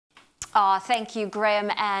Oh, thank you,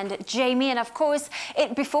 Graham and Jamie. And of course,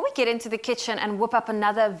 before we get into the kitchen and whip up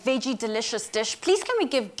another veggie delicious dish, please can we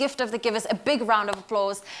give Gift of the Givers a big round of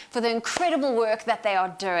applause for the incredible work that they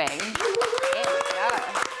are doing. There we go.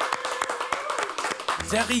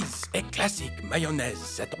 There is a classic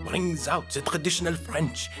mayonnaise that brings out the traditional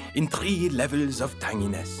French in 3 levels of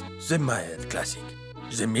tanginess. The mild classic,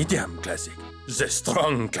 the medium classic, the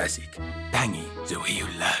strong classic. Tangy the way you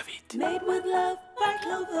love it. Made with love by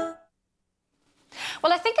Clover.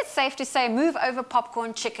 Well, I think it's safe to say move over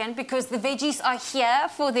popcorn chicken because the veggies are here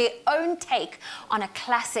for their own take on a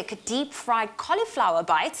classic deep-fried cauliflower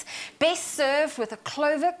bite, best served with a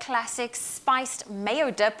Clover Classic spiced mayo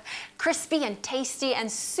dip, crispy and tasty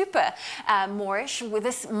and super moreish. With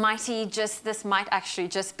this might actually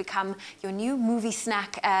just become your new movie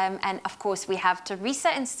snack. And of course, we have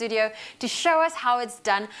Teresa in studio to show us how it's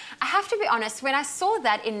done. I have to be honest, when I saw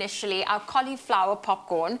that initially, our cauliflower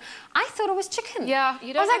popcorn, I thought it was chicken. Yeah,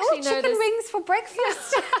 you don't actually know chicken wings for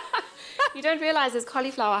breakfast. You don't realize there's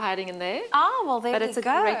cauliflower hiding in there. Ah, well, there you go. But it's a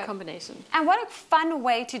great combination. And what a fun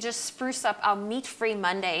way to just spruce up our meat-free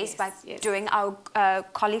Mondays by doing our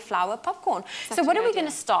cauliflower popcorn. So what are we going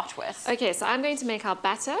to start with? Okay, so I'm going to make our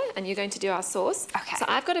batter and you're going to do our sauce. Okay. So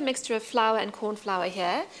I've got a mixture of flour and corn flour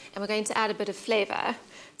here and we're going to add a bit of flavor.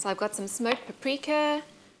 So I've got some smoked paprika,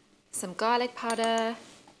 some garlic powder,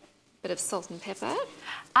 bit of salt and pepper.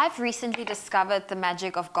 I've recently discovered the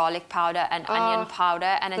magic of garlic powder and onion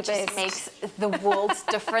powder, and it just makes the world's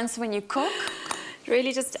difference when you cook. It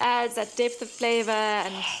really just adds that depth of flavor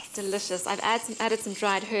and it's delicious. I've added some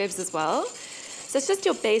dried herbs as well. So it's just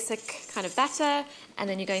your basic kind of batter, and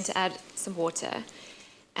then you're going to add some water.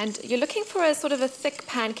 And you're looking for a sort of a thick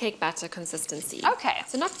pancake batter consistency. Okay.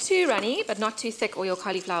 So not too runny, but not too thick or your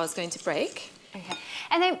cauliflower is going to break. Okay.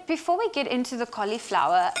 And then before we get into the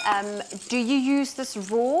cauliflower, do you use this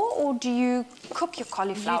raw or do you cook your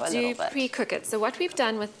cauliflower a little bit? You do pre-cook it. So what we've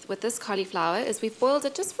done with this cauliflower is we've boiled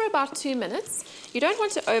it just for about 2 minutes. You don't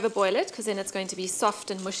want to overboil it because then it's going to be soft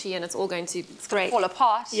and mushy and it's all going to break. Fall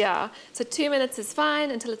apart. Yeah. So 2 minutes is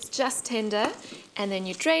fine until it's just tender, and then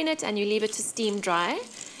you drain it and you leave it to steam dry.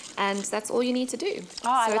 And that's all you need to do.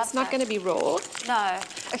 Oh, so it's not going to be raw. No.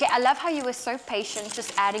 Okay, I love how you were so patient,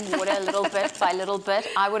 just adding water a little bit by little bit.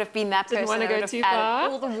 I would have been that person. Didn't want to go too added far.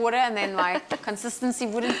 all the water, and then my consistency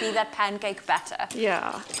wouldn't be that pancake batter.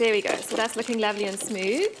 Yeah, there we go. So that's looking lovely and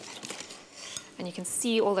smooth. And you can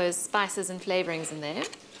see all those spices and flavorings in there.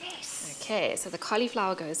 Yes. Okay, so the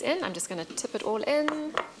cauliflower goes in. I'm just going to tip it all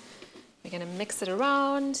in. We're going to mix it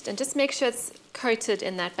around and just make sure it's coated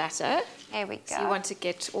in that batter. There we go. So you want to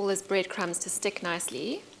get all those breadcrumbs to stick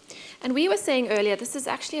nicely. And we were saying earlier, this is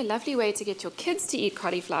actually a lovely way to get your kids to eat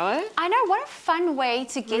cauliflower. I know, what a fun way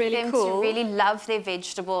to get them to really love their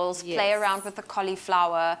vegetables, play around with the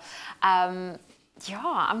cauliflower. Yeah,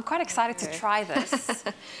 I'm quite excited to try this.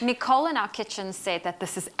 Nicole in our kitchen said that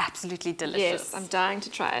this is absolutely delicious. Yes, I'm dying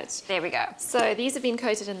to try it. There we go. So these have been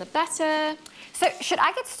coated in the batter. So should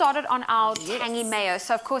I get started on our tangy mayo?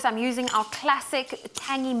 So of course I'm using our classic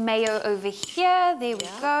tangy mayo over here. There we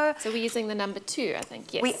go. So we're using the number 2, I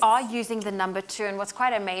think, yes. We are using the number 2, and what's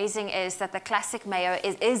quite amazing is that the classic mayo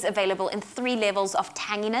is available in 3 levels of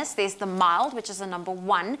tanginess. There's the mild, which is the number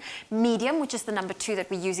 1, medium, which is the number 2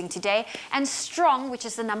 that we're using today, and strong, which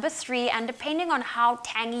is the number 3, and depending on how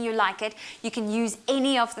tangy you like it, you can use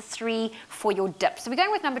any of the 3 for your dip. So we're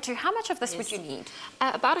going with number 2. How much of this would you need?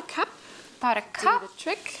 About a cup. About a cup. Do the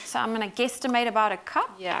trick. So I'm going to guesstimate about a cup.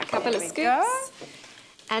 Yeah, a couple of scoops.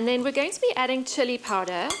 And then we're going to be adding chili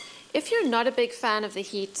powder. If you're not a big fan of the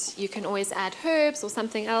heat, you can always add herbs or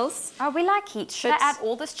something else. Oh, we like heat. Should I add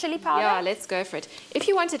all this chili powder? Yeah, let's go for it. If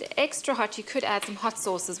you want it extra hot, you could add some hot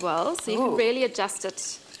sauce as well. So you can really adjust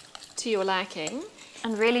it to your liking.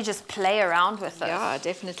 And really just play around with it. Yeah,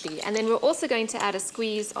 definitely. And then we're also going to add a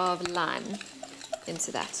squeeze of lime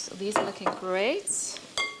into that. So these are looking great.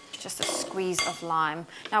 Just a squeeze of lime.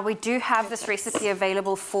 Now we do have this recipe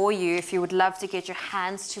available for you if you would love to get your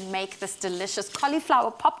hands to make this delicious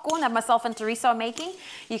cauliflower popcorn that myself and Teresa are making.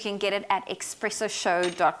 You can get it at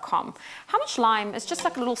expressoshow.com. How much lime? It's just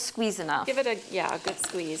like a little squeeze enough. Give it a good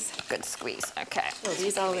squeeze. Good squeeze, okay. So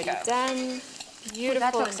these are already done. Beautiful.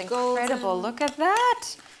 That looks incredible. Look at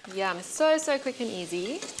that. Yum, so quick and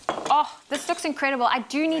easy. Oh, this looks incredible. I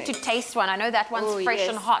do need to taste one. I know that one's fresh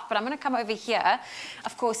and hot, but I'm going to come over here.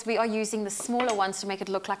 Of course, we are using the smaller ones to make it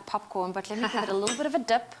look like popcorn, but let me give it a little bit of a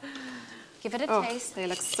dip. Give it a taste. They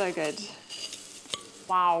look so good.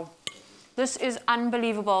 Wow. This is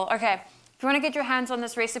unbelievable. Okay, if you want to get your hands on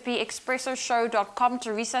this recipe, expressoshow.com.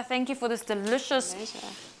 Teresa, thank you for this delicious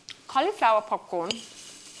cauliflower popcorn.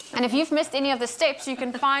 And if you've missed any of the steps, you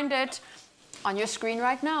can find it on your screen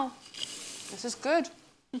right now. This is good.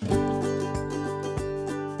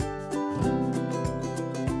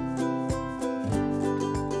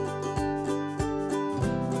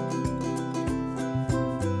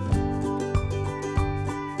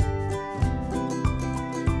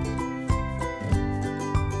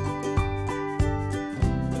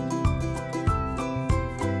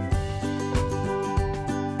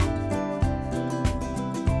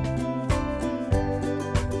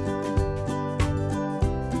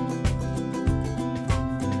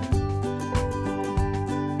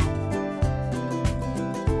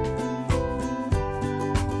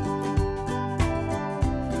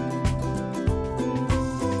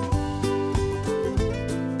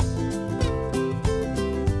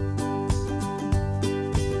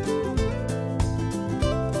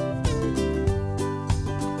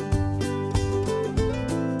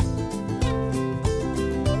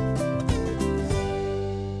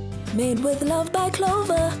 Made with love by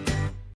Clover.